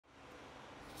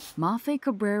Mafe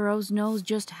Cabreros knows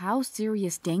just how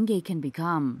serious dengue can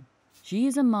become. She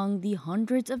is among the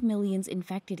hundreds of millions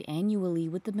infected annually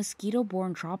with the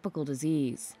mosquito-borne tropical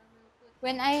disease.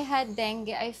 When I had dengue,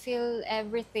 I feel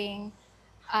everything.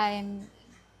 I'm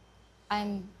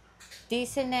I'm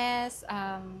dizziness,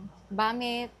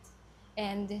 vomit,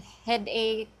 and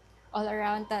headache all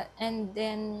around that, and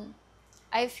then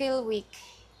I feel weak.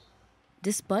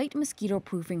 Despite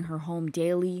mosquito-proofing her home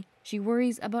daily, she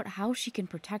worries about how she can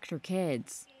protect her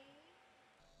kids.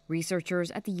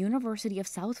 Researchers at the University of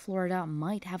South Florida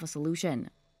might have a solution.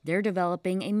 They're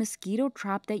developing a mosquito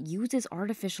trap that uses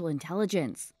artificial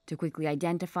intelligence to quickly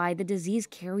identify the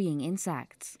disease-carrying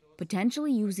insects,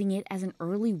 potentially using it as an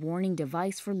early warning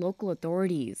device for local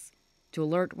authorities to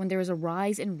alert when there is a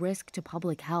rise in risk to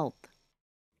public health.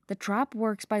 The trap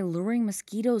works by luring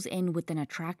mosquitoes in with an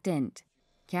attractant.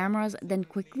 Cameras then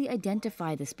quickly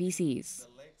identify the species.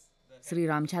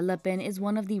 Sriram Challapin is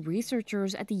one of the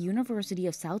researchers at the University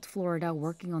of South Florida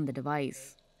working on the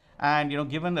device. And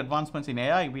given the advancements in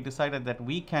AI, we decided that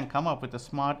we can come up with a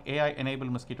smart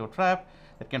AI-enabled mosquito trap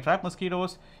that can trap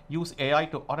mosquitoes, use AI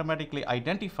to automatically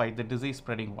identify the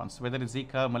disease-spreading ones, whether it's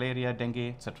Zika, malaria,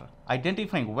 dengue, etc.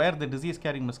 Identifying where the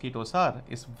disease-carrying mosquitoes are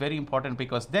is very important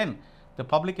because then the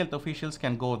public health officials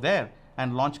can go there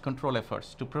and launch control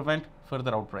efforts to prevent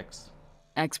further outbreaks.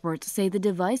 Experts say the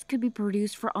device could be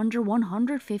produced for under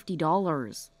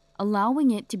 $150, allowing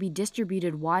it to be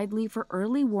distributed widely for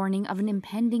early warning of an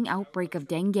impending outbreak of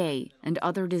dengue and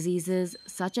other diseases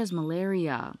such as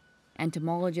malaria.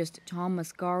 Entomologist Tom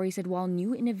Mascari said while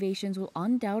new innovations will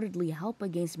undoubtedly help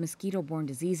against mosquito-borne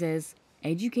diseases,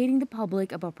 educating the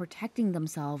public about protecting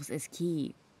themselves is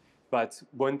key. But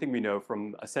one thing we know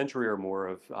from a century or more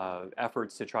of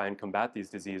efforts to try and combat these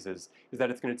diseases is that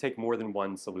it's going to take more than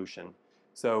one solution.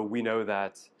 So we know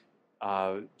that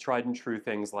tried and true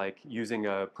things like using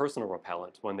a personal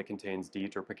repellent, one that contains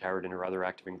DEET or picaridin or other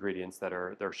active ingredients that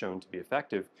are shown to be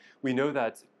effective, we know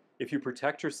that if you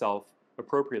protect yourself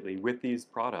appropriately with these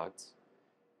products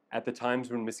at the times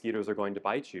when mosquitoes are going to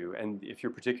bite you, and if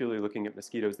you're particularly looking at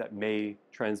mosquitoes that may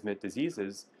transmit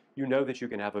diseases, you know that you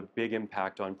can have a big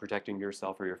impact on protecting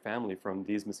yourself or your family from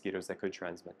these mosquitoes that could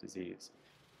transmit disease.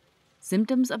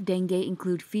 Symptoms of dengue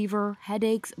include fever,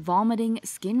 headaches, vomiting,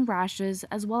 skin rashes,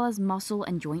 as well as muscle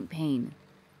and joint pain.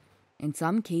 In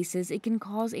some cases, it can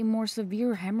cause a more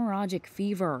severe hemorrhagic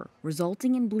fever,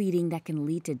 resulting in bleeding that can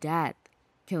lead to death,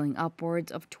 killing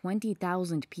upwards of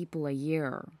 20,000 people a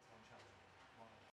year.